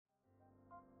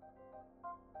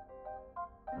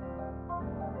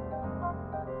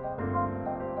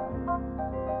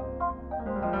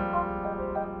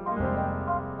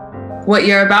What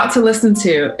you're about to listen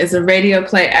to is a radio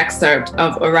play excerpt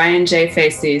of Orion J.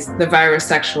 Facey's The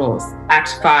Virusexuals,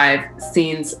 Act 5,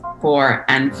 Scenes 4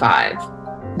 and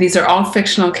 5. These are all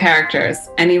fictional characters.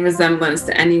 Any resemblance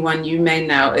to anyone you may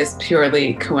know is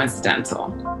purely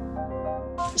coincidental.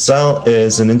 Sal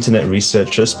is an internet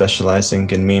researcher specializing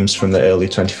in memes from the early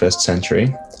 21st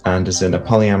century and is in a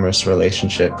polyamorous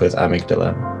relationship with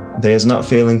Amygdala. They is not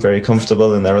feeling very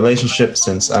comfortable in their relationship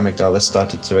since Amygdala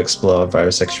started to explore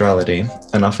virusexuality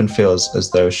and often feels as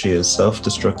though she is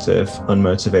self-destructive,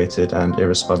 unmotivated, and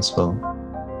irresponsible.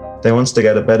 They want to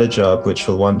get a better job which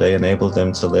will one day enable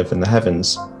them to live in the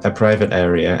heavens, a private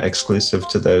area exclusive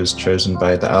to those chosen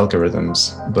by the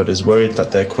algorithms, but is worried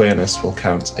that their queerness will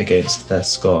count against their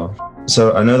score.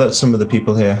 So I know that some of the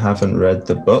people here haven't read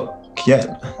the book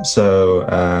yet, so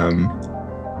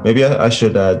maybe I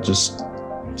should just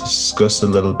discuss a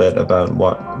little bit about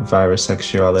what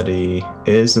virusexuality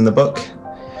is in the book.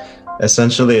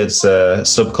 Essentially, it's a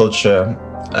subculture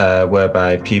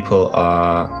whereby people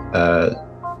are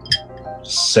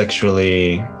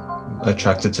sexually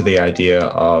attracted to the idea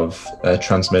of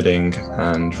transmitting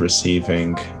and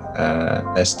receiving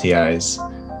STIs,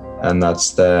 and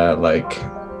that's their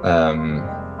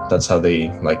that's how they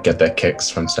get their kicks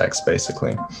from sex,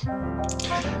 basically.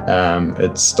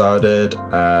 It started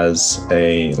as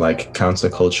a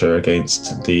counterculture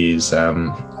against these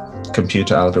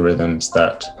computer algorithms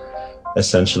that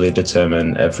essentially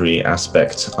determine every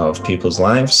aspect of people's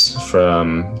lives,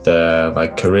 from their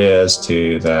careers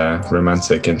to their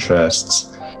romantic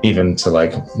interests, even to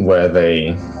where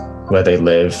they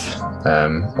live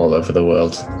all over the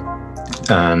world.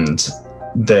 And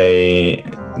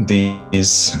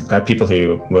these people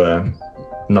who were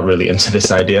not really into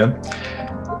this idea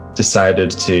decided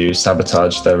to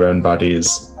sabotage their own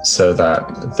bodies so that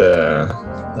the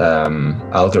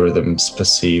algorithms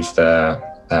perceive their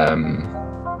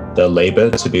labor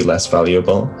to be less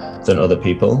valuable than other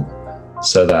people,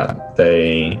 so that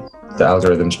the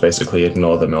algorithms basically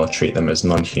ignore them or treat them as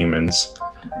non-humans,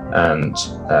 and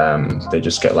they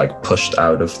just get pushed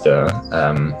out of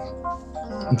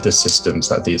the systems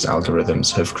that these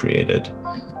algorithms have created,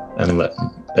 and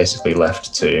basically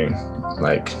left to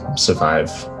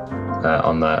survive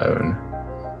on their own.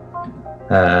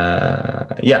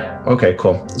 Okay,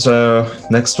 cool. So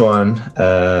next one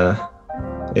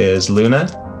is Luna.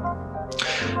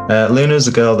 Luna is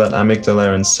a girl that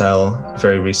Amygdala and Cell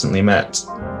very recently met.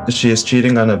 She is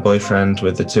cheating on her boyfriend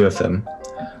with the two of them.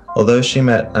 Although she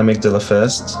met Amygdala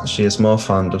first, she is more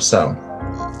fond of Cell.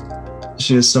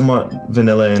 She is somewhat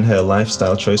vanilla in her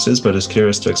lifestyle choices, but is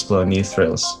curious to explore new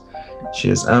thrills. She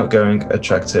is outgoing,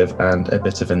 attractive, and a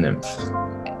bit of a nymph.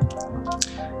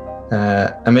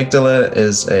 Amygdala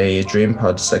is a dream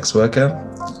pod sex worker.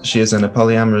 She is in a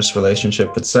polyamorous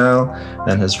relationship with Sal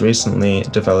and has recently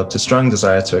developed a strong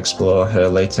desire to explore her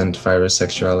latent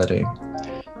virusexuality.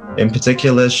 In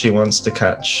particular, she wants to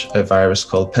catch a virus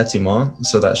called Pettimore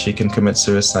so that she can commit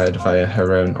suicide via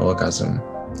her own orgasm.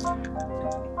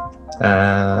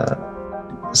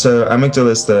 So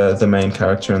Amygdala is the main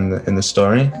character in the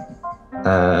story,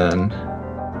 and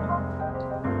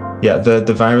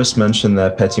the virus mentioned there,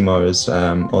 Pettimore, is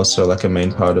also a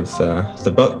main part of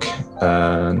the book,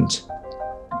 and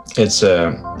it's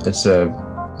a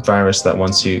virus that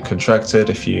once you contract it,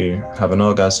 if you have an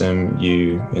orgasm,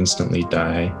 you instantly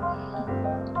die.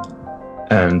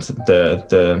 And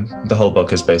the whole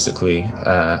book is basically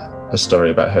a story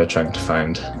about her trying to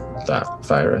find that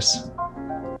virus.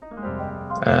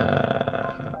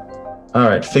 All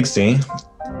right, Figsy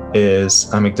is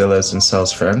Amygdala's and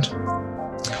Cell's friend.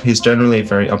 He's generally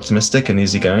very optimistic and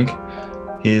easygoing.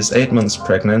 He is 8 months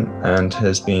pregnant and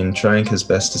has been trying his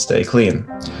best to stay clean.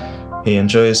 He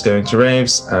enjoys going to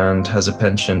raves and has a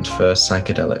penchant for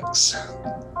psychedelics.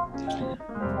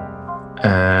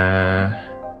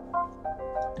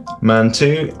 Man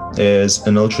 2 is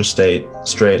an ultra straight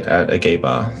at a gay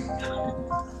bar.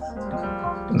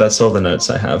 That's all the notes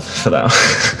I have for that.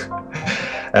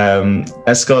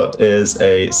 Escort is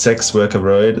a sex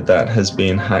workeroid that has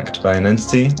been hacked by an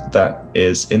entity that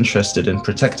is interested in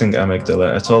protecting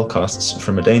Amygdala at all costs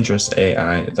from a dangerous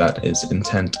AI that is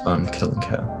intent on killing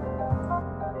her.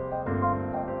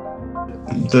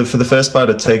 For the first part,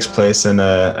 it takes place in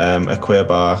a queer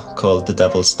bar called The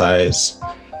Devil's Thighs.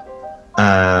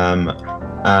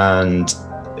 And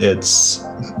it's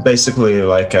basically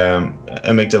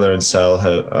Amygdala and Cell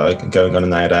are going on a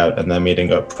night out, and they're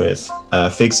meeting up with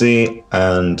Figsy,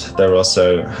 and they're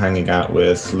also hanging out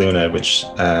with Luna, which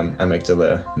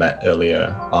Amygdala met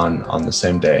earlier on the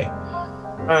same day.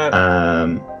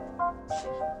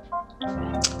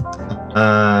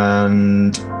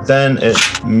 And then it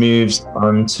moves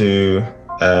on to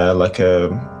like a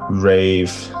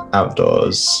rave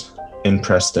outdoors in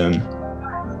Preston,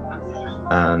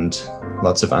 and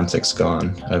lots of antics go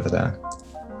on over there.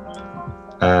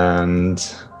 And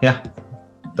yeah,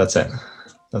 that's it.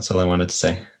 That's all I wanted to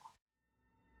say.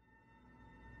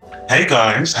 Hey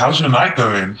guys, how's your night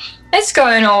going? It's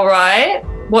going all right.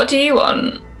 What do you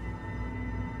want?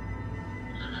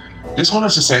 Just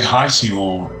wanted to say hi to you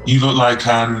all. You look like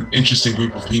an interesting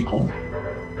group of people.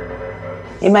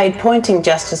 He made pointing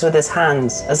gestures with his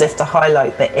hands as if to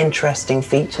highlight the interesting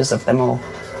features of them all.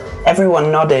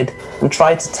 Everyone nodded and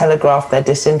tried to telegraph their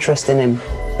disinterest in him,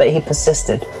 but he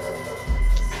persisted.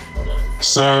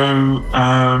 So,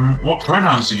 what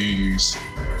pronouns do you use?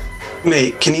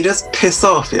 Mate, can you just piss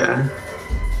off, yeah?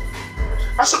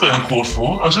 That's a bit uncalled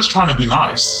for. I was just trying to be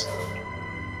nice.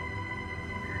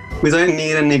 We don't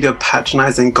need any good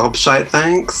patronising gobshite,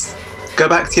 thanks. Go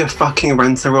back to your fucking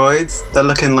rentoroids. They're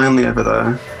looking lonely over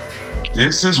there.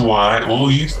 This is why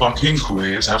all you fucking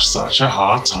queers have such a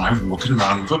hard time walking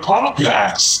around with a pole up your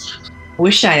ass.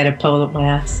 Wish I had a pole up my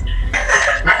ass.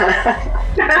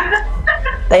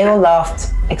 They all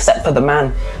laughed, except for the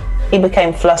man. He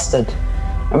became flustered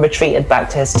and retreated back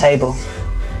to his table.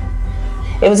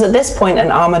 It was at this point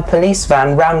an armoured police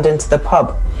van rammed into the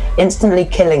pub, instantly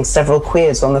killing several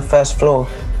queers on the first floor.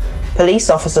 Police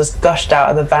officers gushed out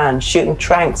of the van, shooting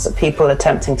tranks at people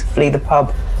attempting to flee the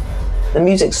pub. The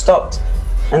music stopped,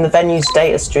 and the venue's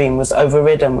data stream was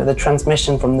overridden with a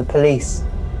transmission from the police.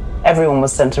 Everyone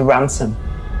was sent to ransom,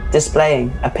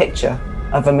 displaying a picture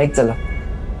of Amygdala.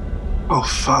 Oh,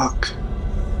 fuck.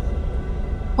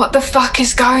 What the fuck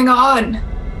is going on?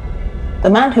 The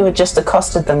man who had just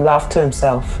accosted them laughed to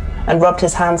himself and rubbed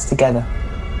his hands together.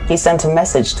 He sent a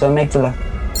message to Amygdala.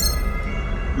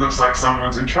 Looks like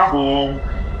someone's in trouble.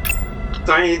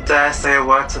 Don't you dare say a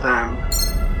word to them.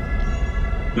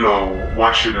 No,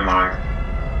 why shouldn't I?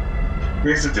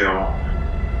 Here's the deal.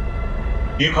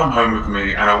 You come home with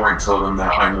me and I won't tell them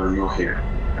that I know you're here.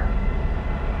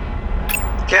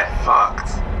 Get fucked.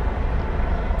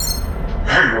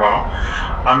 Very well.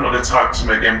 I'm not the type to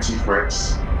make empty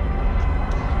threats.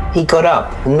 He got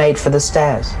up and made for the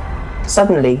stairs.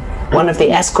 Suddenly, one of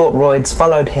the escort roids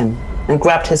followed him and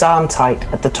grabbed his arm tight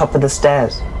at the top of the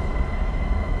stairs.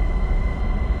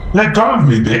 Let go of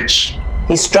me, bitch.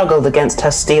 He struggled against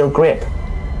her steel grip.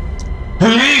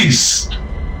 Police!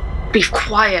 Be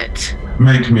quiet.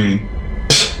 Make me.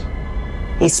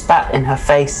 He spat in her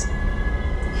face.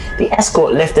 The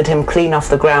escort lifted him clean off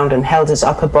the ground and held his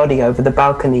upper body over the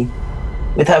balcony.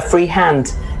 With her free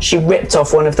hand, she ripped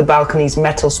off one of the balcony's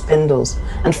metal spindles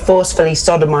and forcefully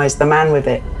sodomized the man with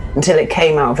it until it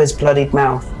came out of his bloodied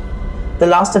mouth. The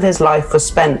last of his life was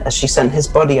spent as she sent his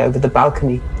body over the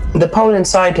balcony. The pole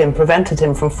inside him prevented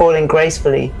him from falling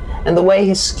gracefully, and the way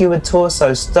his skewered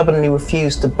torso stubbornly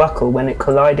refused to buckle when it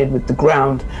collided with the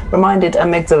ground reminded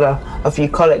Amygdala of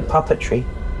bucolic puppetry.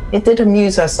 It did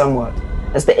amuse her somewhat,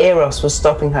 as the eros was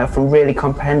stopping her from really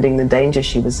comprehending the danger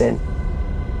she was in.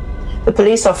 The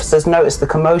police officers noticed the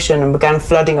commotion and began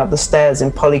flooding up the stairs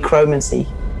in polychromancy.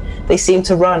 They seemed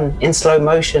to run in slow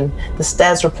motion, the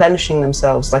stairs replenishing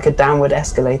themselves like a downward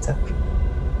escalator.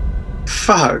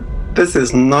 Fuck, this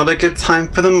is not a good time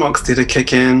for the Moxie to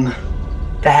kick in.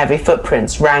 The heavy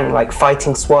footprints rang like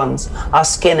fighting swans, our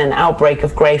skin an outbreak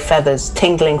of grey feathers,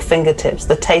 tingling fingertips,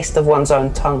 the taste of one's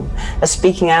own tongue, a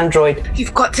speaking android.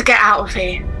 You've got to get out of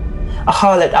here. A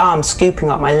harlot arm scooping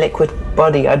up my liquid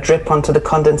body, I drip onto the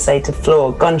condensated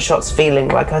floor, gunshots feeling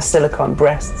like her silicone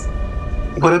breasts.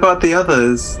 What about the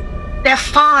others? They're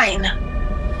fine.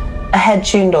 A head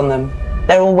tuned on them.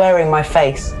 They're all wearing my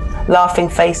face. Laughing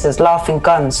faces, laughing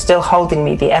guns, still holding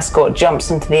me, the escort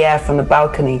jumps into the air from the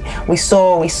balcony. We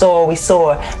soar,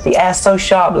 the air so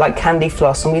sharp like candy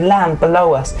floss, and we land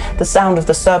below us, the sound of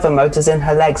the servo motors in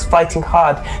her legs fighting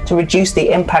hard to reduce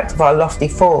the impact of our lofty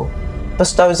fall.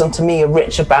 Bestows onto me a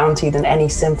richer bounty than any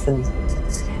symphony.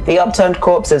 The upturned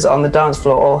corpses on the dance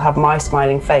floor all have my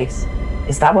smiling face.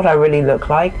 Is that what I really look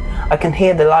like? I can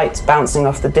hear the lights bouncing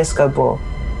off the disco ball.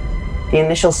 The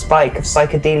initial spike of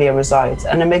psychedelia resides,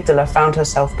 and Amygdala found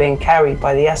herself being carried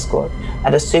by the escort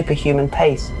at a superhuman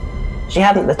pace. She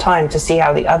hadn't the time to see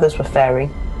how the others were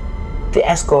faring. The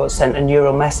escort sent a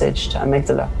neural message to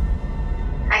Amygdala.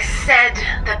 I said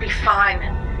they'll be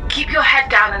fine. Keep your head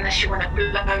down unless you want it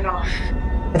blown off.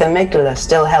 With Amygdala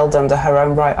still held under her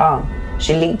own right arm,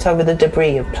 she leaped over the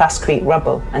debris of plascrete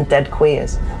rubble and dead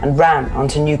queers and ran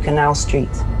onto New Canal Street.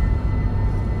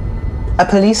 A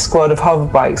police squad of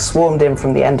hoverbikes swarmed in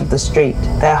from the end of the street,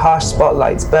 their harsh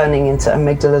spotlights burning into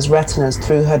Amygdala's retinas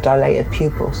through her dilated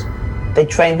pupils. They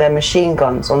trained their machine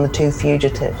guns on the two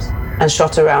fugitives and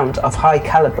shot a round of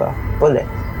high-caliber bullets.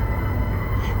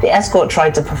 The escort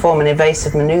tried to perform an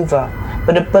evasive maneuver,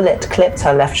 but a bullet clipped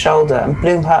her left shoulder and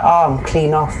blew her arm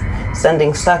clean off,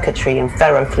 sending circuitry and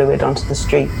ferrofluid onto the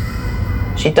street.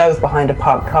 She dove behind a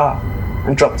parked car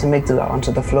and dropped Amygdala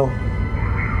onto the floor.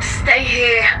 Stay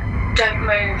here. Don't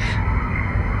move.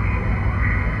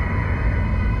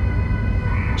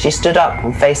 She stood up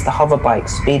and faced the hoverbike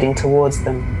speeding towards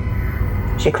them.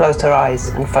 She closed her eyes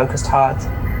and focused hard.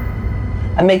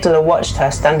 Amygdala watched her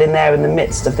standing there in the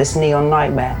midst of this neon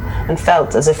nightmare and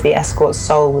felt as if the escort's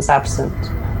soul was absent,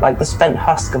 like the spent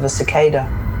husk of a cicada.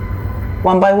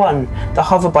 One by one, the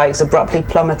hoverbikes abruptly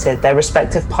plummeted, their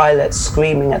respective pilots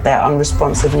screaming at their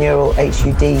unresponsive neural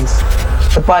HUDs.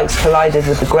 The bikes collided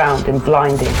with the ground in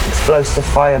blinding, explosive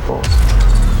fireballs.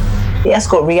 The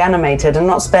escort reanimated, and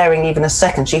not sparing even a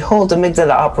second, she hauled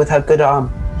Amygdala up with her good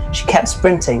arm. She kept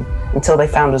sprinting until they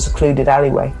found a secluded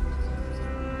alleyway.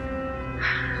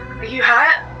 Are you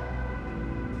hurt?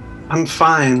 I'm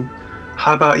fine.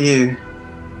 How about you?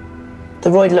 The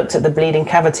Roid looked at the bleeding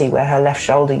cavity where her left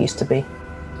shoulder used to be.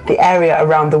 The area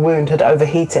around the wound had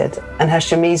overheated, and her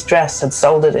chemise dress had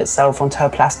soldered itself onto her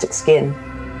plastic skin.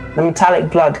 The metallic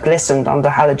blood glistened under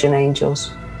halogen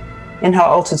angels. In her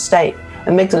altered state,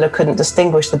 Amygdala couldn't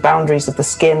distinguish the boundaries of the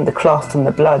skin, the cloth, and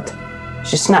the blood.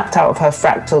 She snapped out of her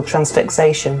fractal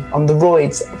transfixation on the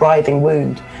Roid's writhing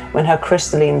wound when her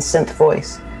crystalline synth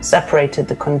voice separated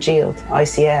the congealed,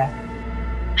 icy air.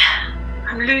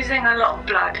 I'm losing a lot of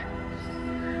blood,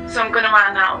 so I'm gonna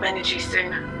run out of energy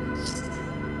soon.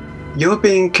 You're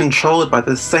being controlled by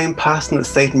the same person that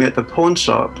saved me at the pawn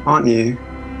shop, aren't you?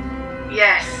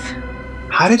 Yes.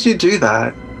 How did you do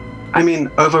that? I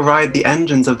mean, override the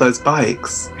engines of those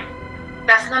bikes.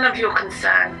 That's none of your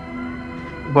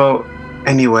concern. Well,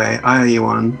 anyway, I owe you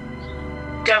one.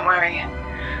 Don't worry.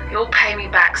 You'll pay me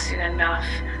back soon enough,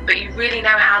 but you really know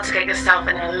how to get yourself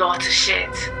in a lot of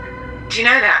shit. Do you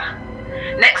know that?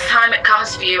 Next time it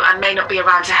comes for you, I may not be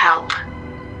around to help.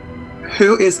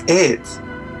 Who is it?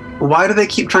 Why do they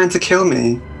keep trying to kill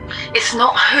me? It's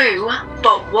not who,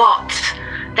 but what.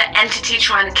 The entity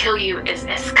trying to kill you is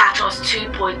Eschatos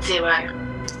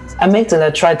 2.0.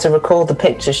 Amygdala tried to recall the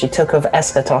picture she took of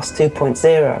Eschatos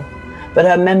 2.0, but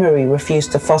her memory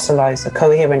refused to fossilize a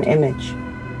coherent image.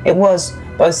 It was,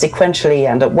 both sequentially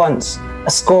and at once,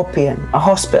 a scorpion, a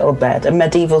hospital bed, a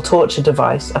medieval torture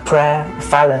device, a prayer, a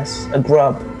phallus, a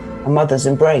grub, a mother's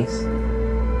embrace.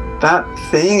 That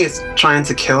thing is trying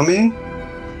to kill me?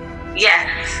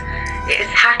 Yes. It is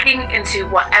hacking into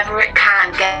whatever it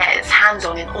can get its hands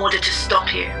on in order to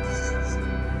stop you.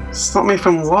 Stop me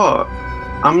from what?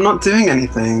 I'm not doing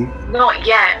anything. Not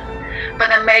yet, but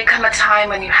there may come a time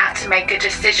when you have to make a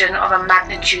decision of a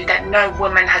magnitude that no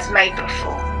woman has made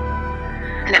before.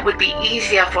 And it would be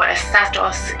easier for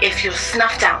Eschatos if you're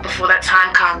snuffed out before that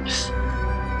time comes.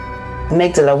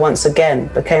 Amygdala once again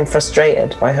became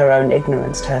frustrated by her own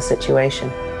ignorance to her situation.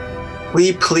 Will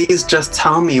you please just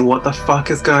tell me what the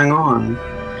fuck is going on?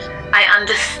 I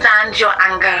understand your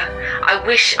anger. I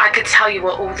wish I could tell you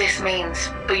what all this means,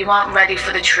 but you aren't ready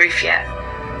for the truth yet.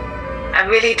 I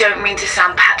really don't mean to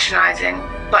sound patronizing,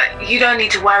 but you don't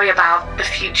need to worry about the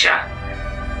future.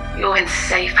 You're in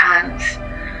safe hands.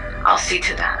 I'll see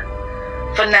to that.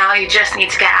 For now, you just need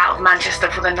to get out of Manchester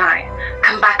for the night.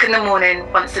 Come back in the morning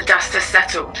once the dust has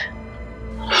settled.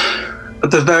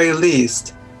 At the very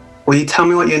least, will you tell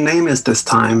me what your name is this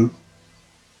time?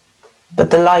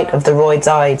 But the light of the Roid's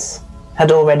eyes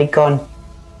had already gone.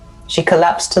 She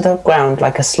collapsed to the ground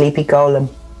like a sleepy golem.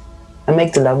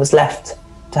 Amygdala was left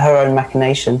to her own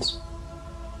machinations.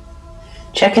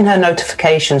 Checking her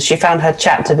notifications, she found her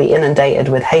chat to be inundated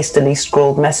with hastily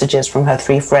scrawled messages from her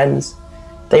 3 friends.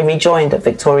 They rejoined at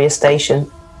Victoria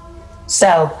Station.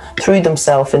 Cell threw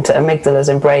themselves into Amygdala's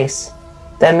embrace.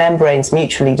 Their membranes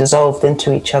mutually dissolved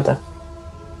into each other.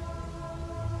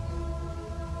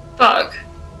 Fuck.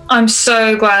 I'm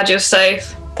so glad you're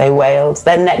safe. They wailed,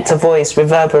 their nectar voice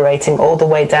reverberating all the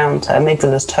way down to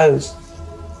Amygdala's toes.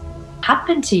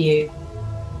 Happened to you?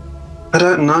 I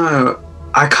don't know.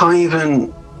 I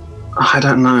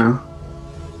don't know.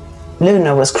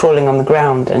 Luna was crawling on the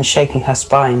ground and shaking her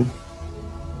spine.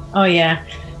 Oh yeah,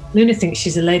 Luna thinks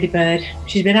she's a ladybird.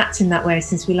 She's been acting that way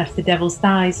since we left the Devil's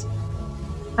Thighs.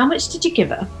 How much did you give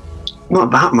her?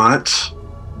 Not that much.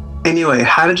 Anyway,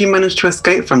 how did you manage to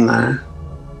escape from there?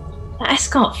 That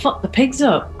escort fucked the pigs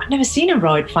up. I've never seen a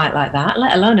Roid fight like that,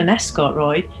 let alone an escort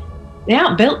Roid. They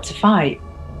aren't built to fight.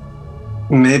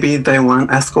 Maybe they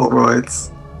weren't escort roids.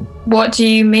 What do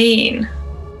you mean?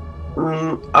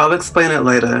 I'll explain it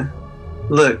later.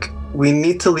 Look, we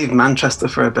need to leave Manchester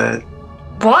for a bit.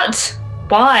 What?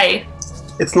 Why?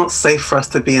 It's not safe for us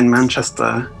to be in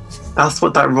Manchester. That's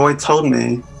what that Roy told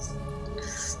me.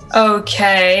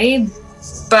 Okay,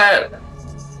 but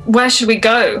where should we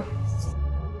go?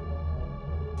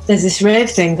 There's this rave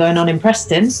thing going on in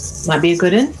Preston. Might be a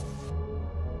good one.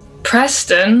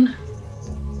 Preston?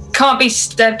 Can't be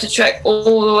stepped to trek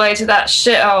all the way to that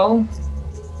shithole.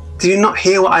 Do you not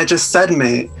hear what I just said,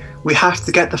 mate? We have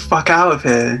to get the fuck out of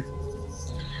here.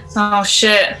 Oh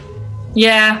shit.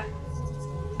 Yeah.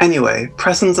 Anyway,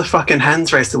 Preston's a fucking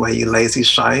hen's race away, you lazy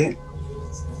shite.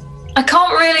 I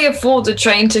can't really afford the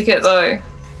train ticket though.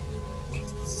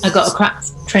 I got a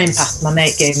cracked train pass my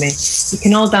mate gave me. You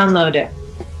can all download it.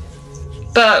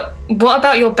 But what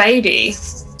about your baby?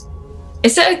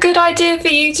 Is it a good idea for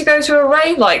you to go to a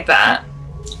rave like that?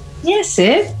 Yeah,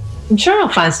 Sid. I'm sure I'll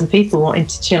find some people wanting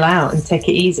to chill out and take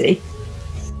it easy.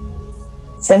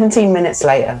 17 minutes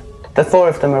later, the four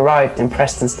of them arrived in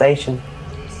Preston Station.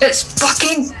 It's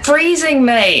fucking freezing,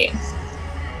 mate.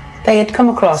 They had come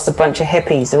across a bunch of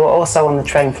hippies who were also on the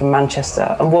train from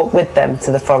Manchester and walked with them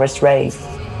to the Forest Rave.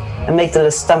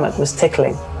 Amygdala's stomach was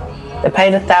tickling. They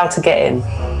paid $1,000 to get in,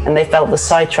 and they felt the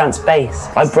psytrance bass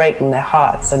vibrating their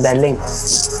hearts and their links.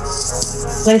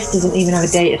 The place doesn't even have a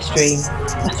data stream.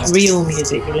 That's real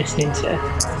music you're listening to.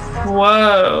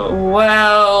 Whoa,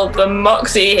 well, the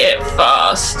Moxie hit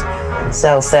fast.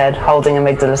 Cell said, holding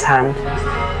Amygdala's hand.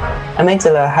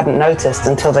 Amygdala hadn't noticed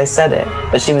until they said it,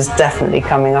 but she was definitely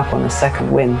coming up on a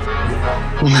second wind.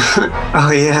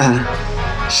 Oh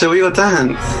yeah. Shall we all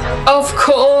dance? Of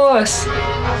course.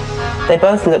 They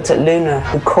both looked at Luna,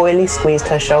 who coyly squeezed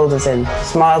her shoulders in,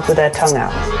 smiled with their tongue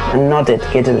out, and nodded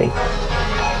giddily.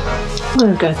 I'm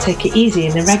going to go take it easy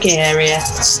in the reggae area.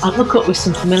 I'll hook up with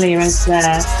some familiar heads there.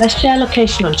 Let's share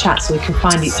location on chat so we can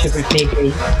find each other if need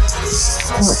be.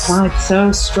 Oh, it's vibe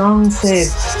so strong, Sid.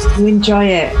 You enjoy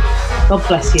it. God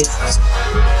bless you.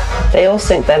 They all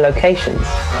synced their locations,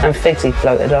 and Figsy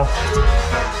floated off.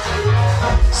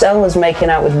 Cell was making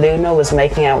out with Luna, was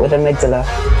making out with Amygdala.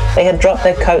 They had dropped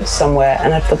their coats somewhere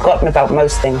and had forgotten about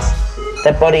most things.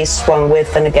 Their bodies swung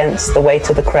with and against the weight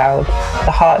of the crowd,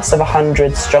 the hearts of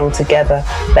 100 strung together,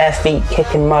 bare feet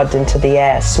kicking mud into the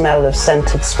air, smell of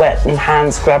scented sweat and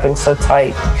hands grabbing so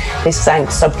tight. They sank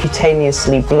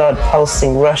subcutaneously, blood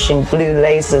pulsing, rushing, blue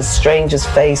lasers, stranger's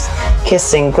face,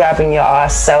 kissing, grabbing your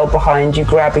ass, Cell behind you,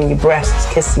 grabbing your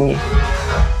breasts, kissing you.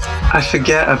 I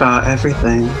forget about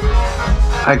everything.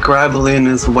 I grab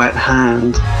Luna's wet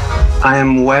hand. I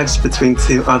am wedged between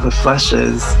two other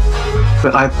fleshes,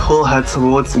 but I pull her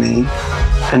towards me,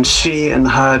 and she and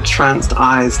her tranced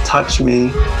eyes touch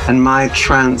me, and my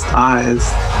tranced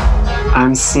eyes.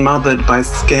 I'm smothered by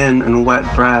skin and wet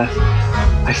breath.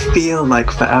 I feel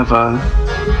like forever.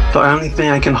 The only thing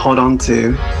I can hold on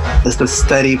to is the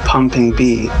steady pumping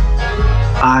beat.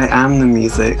 I am the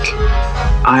music.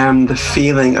 I am the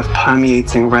feeling of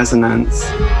permeating resonance.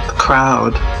 The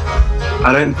crowd.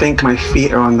 I don't think my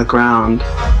feet are on the ground.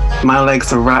 My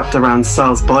legs are wrapped around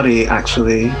Cell's body,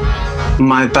 actually.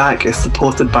 My back is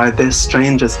supported by this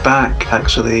stranger's back,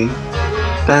 actually.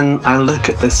 Then I look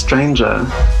at this stranger.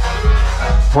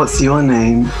 What's your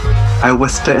name? I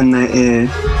whisper in their ear,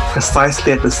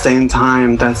 precisely at the same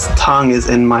time their tongue is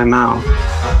in my mouth.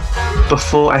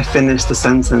 Before I finish the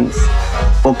sentence,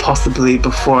 or possibly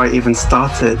before I even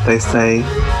started, they say,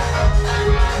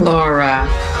 Laura.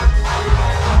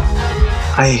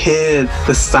 I hear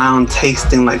the sound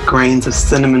tasting like grains of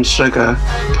cinnamon sugar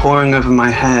pouring over my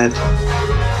head.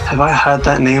 Have I heard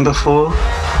that name before?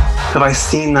 Have I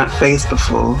seen that face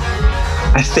before?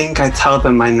 I think I tell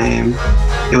them my name.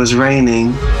 It was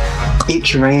raining,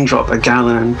 each raindrop a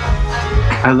gallon.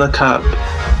 I look up.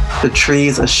 The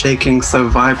trees are shaking so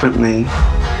vibrantly.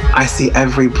 I see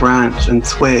every branch and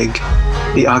twig,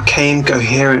 the arcane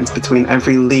coherence between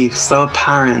every leaf so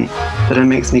apparent that it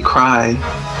makes me cry.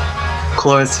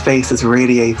 Clara's face is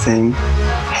radiating,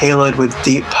 haloed with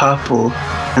deep purple,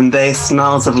 and they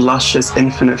smells of luscious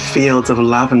infinite fields of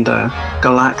lavender,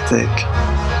 galactic.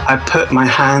 I put my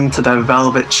hand to their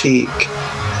velvet cheek,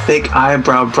 thick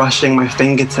eyebrow brushing my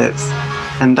fingertips,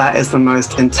 and that is the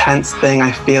most intense thing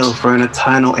I feel for an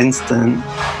eternal instant.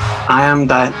 I am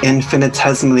that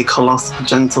infinitesimally colossal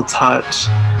gentle touch.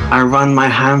 I run my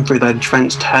hand through their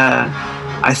drenched hair.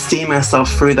 I see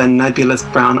myself through their nebulous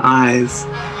brown eyes.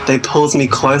 They pulls me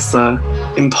closer,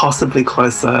 impossibly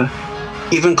closer,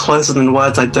 even closer than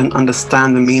words I don't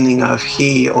understand the meaning of,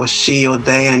 he or she or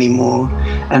they anymore.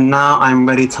 And now I'm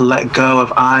ready to let go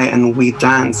of I, and we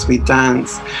dance, we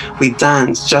dance, we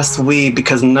dance, just we,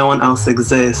 because no one else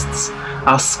exists.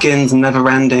 our skins never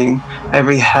ending.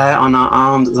 Every hair on our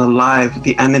arms is alive with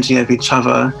the energy of each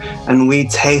other, and we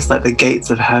taste like the gates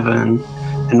of heaven.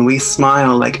 And we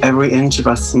smile like every inch of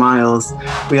us smiles.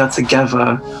 We are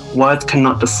together. Words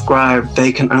cannot describe,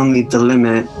 they can only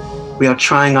delimit. We are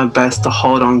trying our best to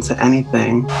hold on to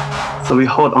anything, so we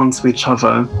hold on to each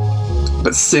other.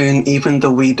 But soon, even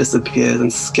the we disappears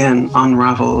and skin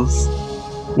unravels.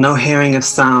 No hearing of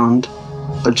sound,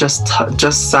 but just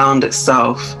sound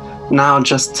itself. Now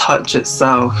just touch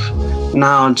itself.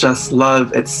 Now just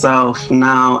love itself.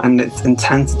 Now, and its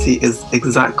intensity is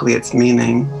exactly its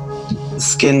meaning. The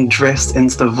skin drifts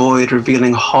into the void,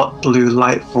 revealing hot blue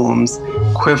light forms,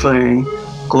 quivering,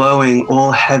 glowing,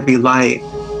 all heavy light,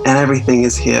 and everything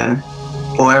is here,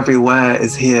 or everywhere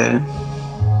is here.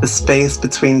 The space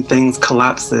between things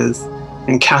collapses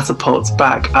and catapults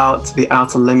back out to the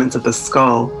outer limits of the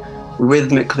skull,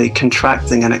 rhythmically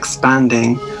contracting and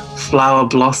expanding, flower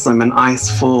blossom and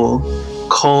ice fall,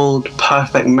 cold,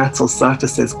 perfect metal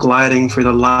surfaces gliding through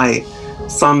the light,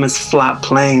 some as flat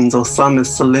planes or some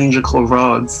as cylindrical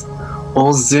rods,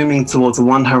 all zooming towards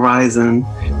one horizon,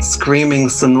 screaming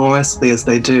sonorously as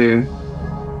they do.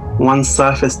 One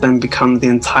surface then becomes the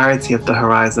entirety of the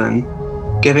horizon,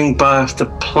 giving birth to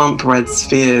plump red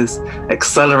spheres,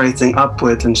 accelerating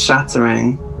upwards and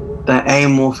shattering, their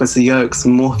amorphous yolks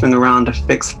morphing around a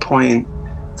fixed point,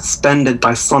 suspended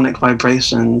by sonic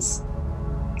vibrations.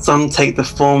 Some take the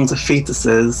forms of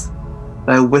fetuses,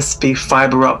 their wispy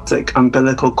fiber optic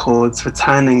umbilical cords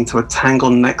returning to a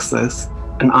tangled nexus,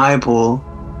 an eyeball,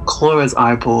 Clara's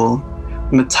eyeball.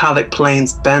 Metallic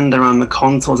planes bend around the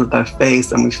contours of their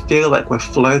face and we feel like we're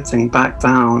floating back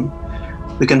down.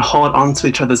 We can hold onto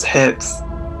each other's hips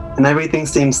and everything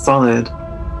seems solid.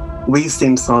 We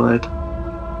seem solid.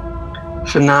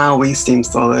 For now, we seem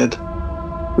solid.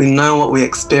 We know what we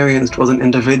experienced was an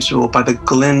individual by the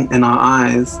glint in our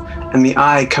eyes, and the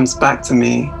eye comes back to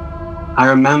me. I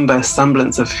remember a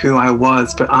semblance of who I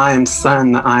was, but I am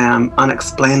certain that I am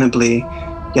unexplainably,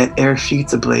 yet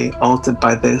irrefutably altered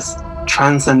by this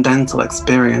transcendental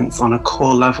experience on a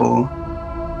core level.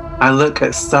 I look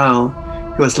at Sel,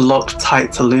 who is locked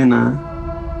tight to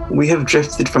Luna. We have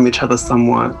drifted from each other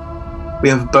somewhat. We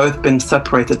have both been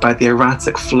separated by the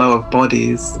erratic flow of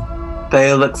bodies.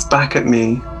 Thea looks back at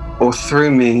me, or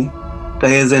through me.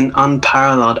 Thea is in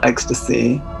unparalleled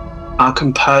ecstasy. Our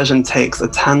compersion takes a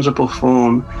tangible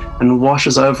form and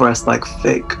washes over us like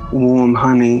thick, warm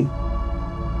honey.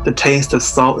 The taste of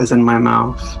salt is in my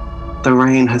mouth. The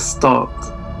rain has stopped.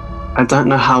 I don't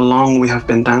know how long we have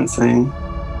been dancing.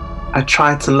 I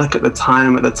tried to look at the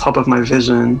time at the top of my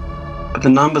vision, but the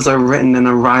numbers are written in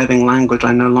a writhing language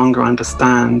I no longer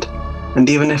understand. And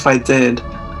even if I did,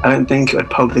 I don't think it would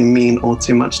probably mean all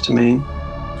too much to me.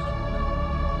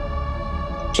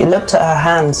 She looked at her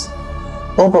hands.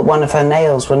 All but one of her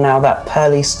nails were now that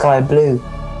pearly sky blue,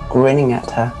 grinning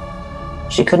at her.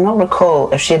 She could not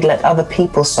recall if she had let other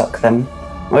people suck them,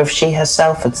 or if she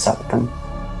herself had sucked them.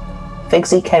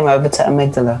 Figsy came over to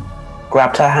Amygdala,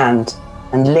 grabbed her hand,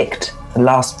 and licked the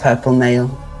last purple nail.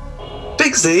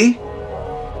 Figsy!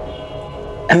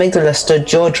 Amygdala stood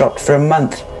jaw-dropped for a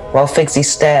month while Figsy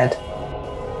stared,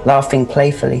 laughing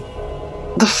playfully.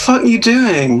 What the fuck are you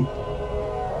doing?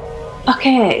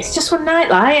 Okay, it's just one night,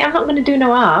 like. I'm not going to do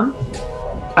no harm.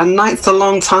 A night's a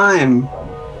long time.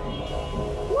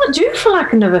 I'm not due for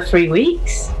like another 3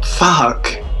 weeks.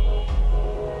 Fuck.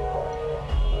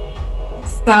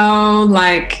 So,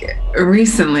 like,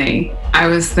 recently, I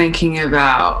was thinking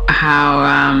about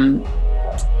how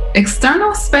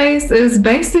external space is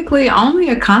basically only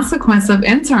a consequence of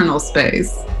internal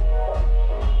space.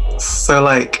 So,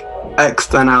 like,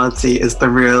 externality is the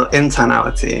real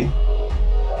internality.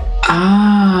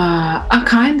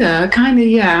 Kinda,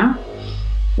 yeah.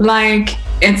 Like,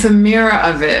 it's a mirror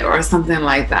of it or something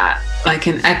like that, like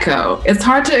an echo. It's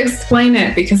hard to explain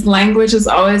it because language is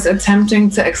always attempting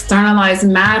to externalize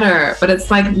matter, but it's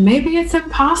like maybe it's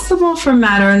impossible for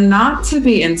matter not to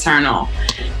be internal.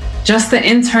 Just the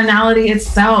internality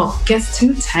itself gets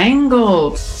too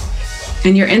tangled.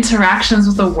 And your interactions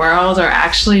with the world are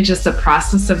actually just a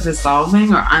process of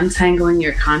dissolving or untangling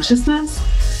your consciousness.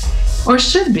 Or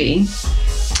should be.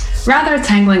 Rather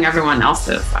tangling everyone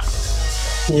else's.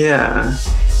 Yeah.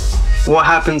 What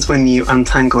happens when you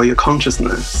untangle your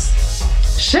consciousness?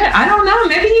 Shit, I don't know.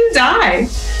 Maybe you die.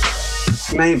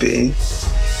 Maybe.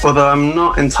 Although I'm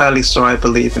not entirely sure I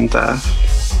believe in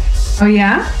death. Oh,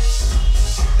 yeah?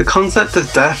 The concept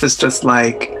of death is just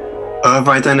like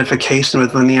over-identification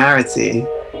with linearity.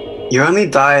 You only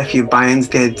die if you buy into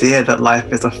the idea that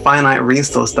life is a finite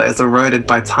resource that is eroded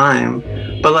by time.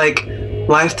 But like,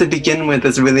 Life to begin with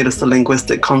is really just a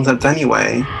linguistic concept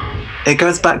anyway. It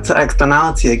goes back to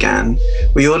externality again.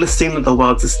 We all assume that the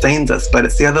world sustains us, but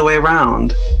it's the other way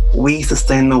around. We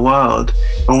sustain the world,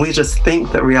 and we just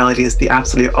think that reality is the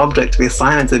absolute object we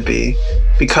assign it to be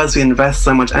because we invest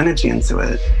so much energy into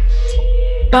it.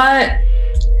 But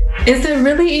is it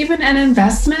really even an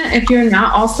investment if you're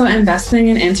not also investing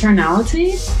in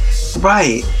internality?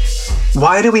 Right.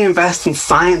 Why do we invest in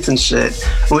science and shit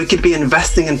when we could be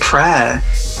investing in prayer?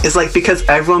 It's like because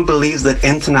everyone believes that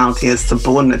internality is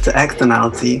subordinate to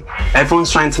externality,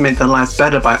 everyone's trying to make their lives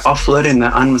better by offloading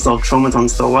their unresolved traumas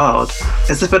onto the world,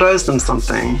 as if it owes them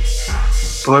something.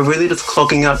 But we're really just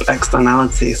clogging up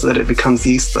externality so that it becomes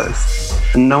useless.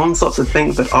 And no one stops to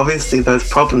think that obviously those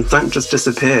problems don't just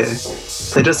disappear.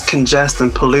 They just congest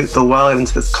and pollute the world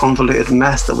into this convoluted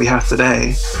mess that we have today.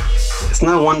 It's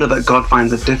no wonder that God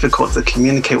finds it difficult to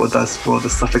communicate with us for the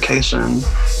suffocation.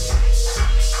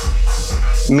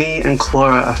 Me and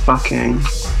Clara are fucking.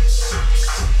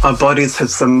 Our bodies have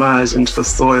submerged into the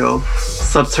soil,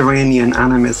 subterranean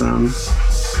animism.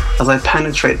 As I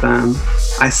penetrate them,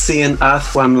 I see an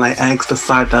earthworm lay eggs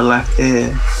beside their left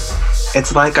ear.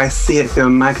 It's like I see it through a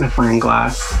magnifying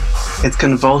glass, its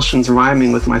convulsions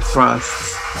rhyming with my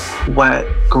thrusts. Wet,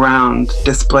 ground,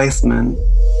 displacement.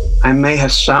 I may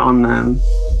have shat on them.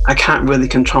 I can't really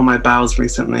control my bowels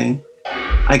recently.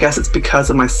 I guess it's because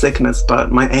of my sickness,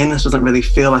 but my anus doesn't really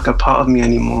feel like a part of me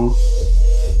anymore.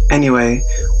 Anyway,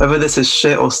 whether this is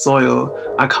shit or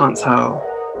soil, I can't tell.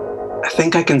 I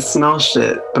think I can smell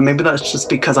shit, but maybe that's just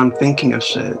because I'm thinking of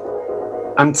shit.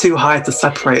 I'm too high to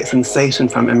separate sensation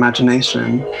from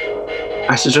imagination.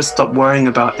 I should just stop worrying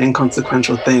about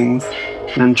inconsequential things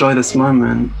and enjoy this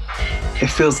moment. It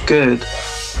feels good,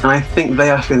 and I think they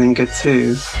are feeling good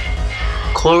too.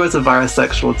 Clara's a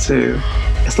virusexual too.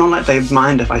 It's not like they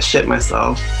mind if I shit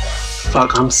myself.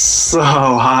 Fuck, I'm so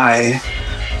high.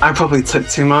 I probably took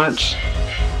too much.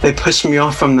 They push me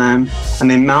off from them,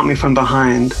 and they mount me from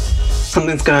behind.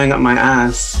 Something's going up my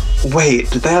ass. Wait,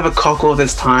 did they have a cock all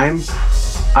this time?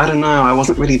 I don't know, I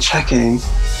wasn't really checking.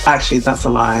 Actually, that's a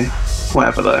lie.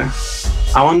 Whatever though.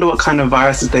 I wonder what kind of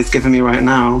viruses they've given me right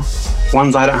now.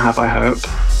 Ones I don't have, I hope.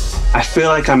 I feel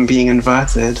like I'm being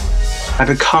inverted. I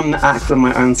become the act of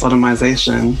my own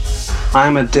sodomization. I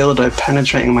am a dildo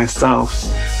penetrating myself,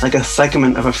 like a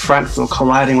segment of a fractal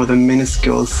colliding with a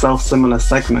minuscule self-similar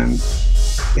segment.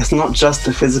 It's not just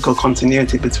the physical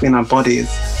continuity between our bodies,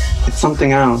 it's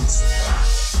something else.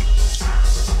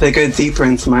 They go deeper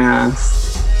into my ass.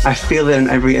 I feel it in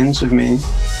every inch of me.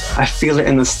 I feel it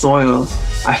in the soil.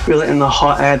 I feel it in the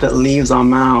hot air that leaves our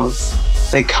mouths.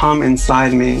 They come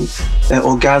inside me, their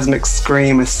orgasmic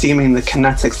scream assuming the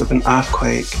kinetics of an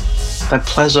earthquake. Their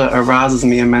pleasure arouses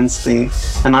me immensely,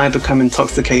 and I become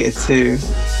intoxicated too.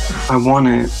 I want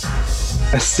it.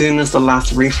 As soon as the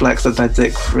last reflex of their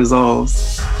dick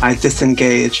resolves, I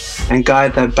disengage and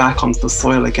guide their back onto the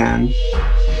soil again.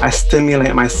 I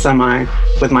stimulate my semi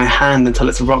with my hand until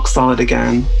it's rock solid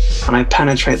again, and I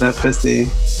penetrate their pussy.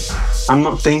 I'm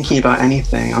not thinking about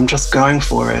anything, I'm just going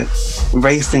for it,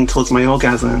 racing towards my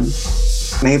orgasm.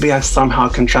 Maybe I've somehow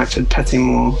contracted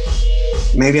Pettimore.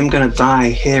 Maybe I'm gonna die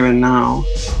here and now.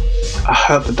 I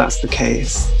hope that that's the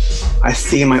case. I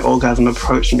see my orgasm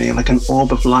approach me like an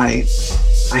orb of light.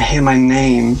 I hear my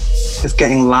name. It's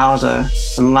getting louder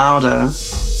and louder.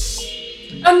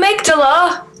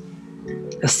 Amygdala!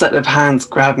 A set of hands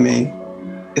grab me.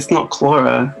 It's not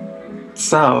Clara.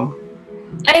 So.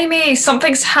 Amy,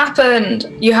 something's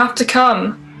happened. You have to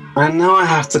come. I know I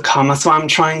have to come. That's what I'm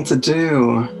trying to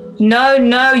do.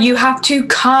 No, you have to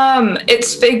come.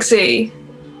 It's Figsy.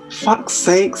 Fuck's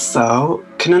sake, so.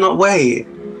 Can I not wait?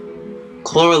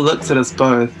 Clara looks at us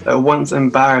both, at once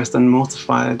embarrassed and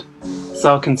mortified.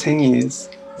 Sal continues.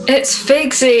 It's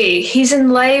Figsy. He's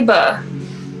in labor.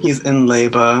 He's in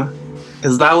labor.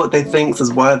 Is that what they think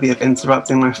is worthy of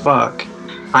interrupting my fuck?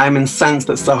 I am incensed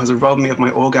that Sal has robbed me of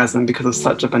my orgasm because of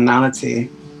such a banality.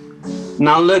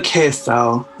 Now look here,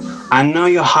 Sal. I know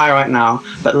you're high right now,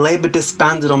 but labor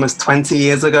disbanded almost 20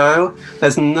 years ago.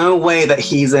 There's no way that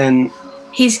he's in...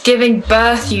 He's giving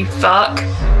birth, you fuck.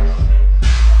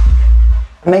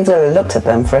 Amygdala looked at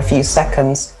them for a few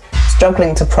seconds,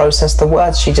 struggling to process the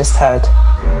words she just heard.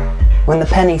 When the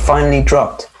penny finally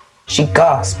dropped, she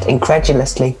gasped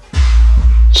incredulously.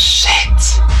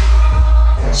 Shit!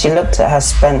 She looked at her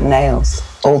spent nails,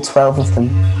 all 12 of them.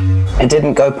 It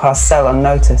didn't go past Sel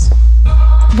unnoticed.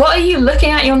 What are you looking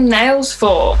at your nails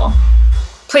for?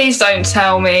 Please don't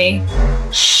tell me.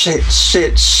 Shit.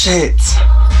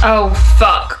 Oh,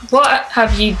 fuck. What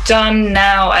have you done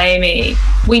now, Amy?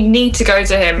 We need to go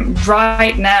to him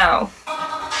right now.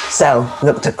 Sel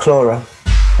looked at Clara.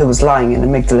 who was lying in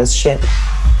Amygdala's ship.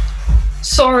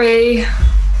 Sorry.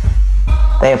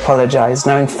 They apologized,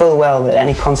 knowing full well that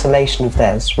any consolation of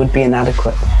theirs would be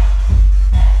inadequate.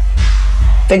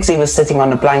 Figsy was sitting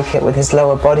on a blanket with his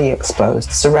lower body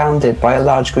exposed, surrounded by a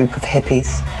large group of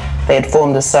hippies. They had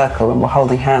formed a circle and were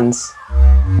holding hands.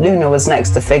 Luna was next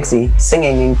to Figsy,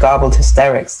 singing in garbled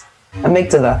hysterics.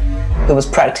 Amygdala, who was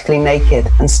practically naked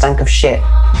and stank of shit,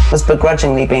 was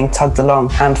begrudgingly being tugged along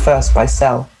hand first by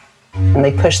Cell, and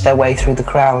they pushed their way through the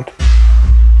crowd.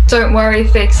 Don't worry,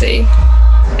 Figsy.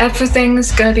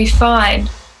 Everything's gonna be fine.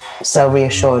 Cell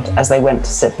reassured as they went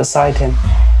to sit beside him.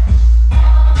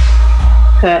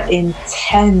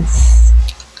 Intense.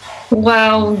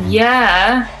 Well,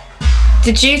 yeah.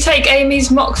 Did you take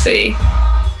Amy's Moxie?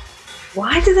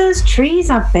 Why do those trees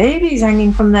have babies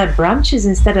hanging from their branches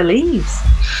instead of leaves?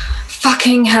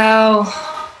 Fucking hell.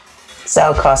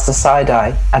 Cell cast a side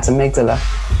eye at Amygdala.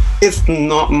 It's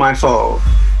not my fault.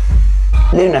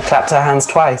 Luna clapped her hands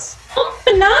twice.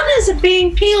 Bananas are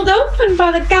being peeled open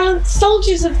by the gallant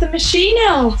soldiers of the machine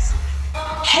elves.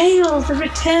 Hail the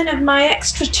return of my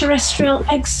extraterrestrial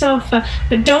egg sofa,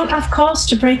 but don't of course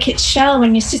to break its shell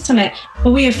when you sit on it,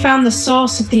 for we have found the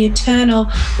source of the eternal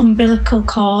umbilical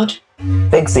cord.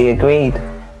 Figsy agreed.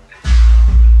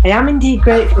 I am indeed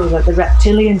grateful that the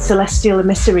reptilian celestial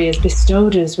emissary has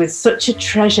bestowed us with such a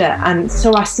treasure, and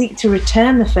so I seek to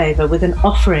return the favour with an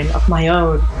offering of my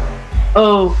own.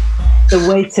 Oh, the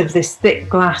weight of this thick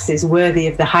glass is worthy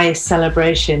of the highest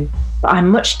celebration, but I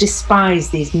much despise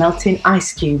these melting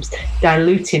ice cubes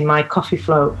diluting my coffee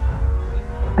float.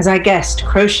 As I guessed,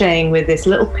 crocheting with this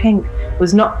little pink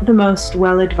was not the most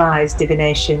well-advised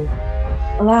divination.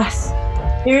 Alas,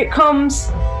 here it comes.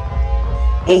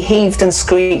 He heaved and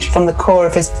screeched from the core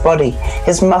of his body,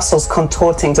 his muscles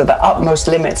contorting to the utmost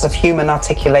limits of human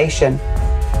articulation.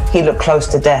 He looked close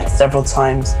to death several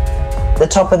times. The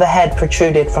top of the head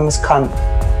protruded from his cunt,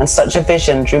 and such a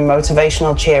vision drew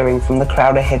motivational cheering from the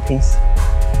crowd of hippies.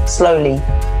 Slowly,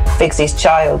 Figsy's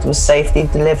child was safely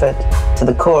delivered to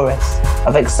the chorus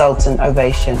of exultant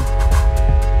ovation.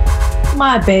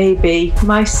 My baby,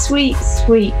 my sweet,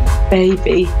 sweet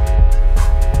baby.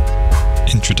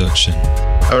 Introduction.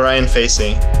 Orion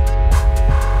Facey.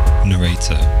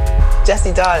 Narrator.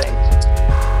 Jesse Darling.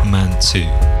 Man 2.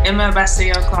 Emma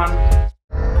Bastiocon.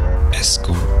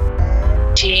 Escort.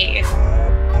 G.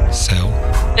 Cell.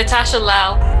 Natasha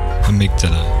Lau.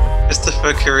 Amygdala.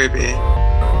 Christopher Karibi.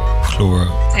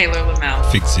 Chlora. Taylor Lamel.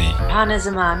 Figsy. Pan is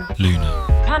a man. Luna.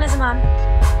 Pan is a man.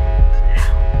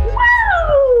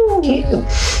 Wow!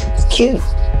 Cute. Cute.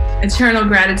 Eternal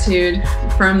gratitude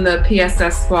from the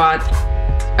PSS squad.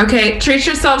 Okay, treat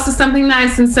yourselves to something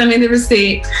nice and send me the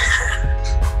receipt.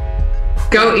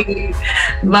 Go eat.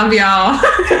 Love y'all.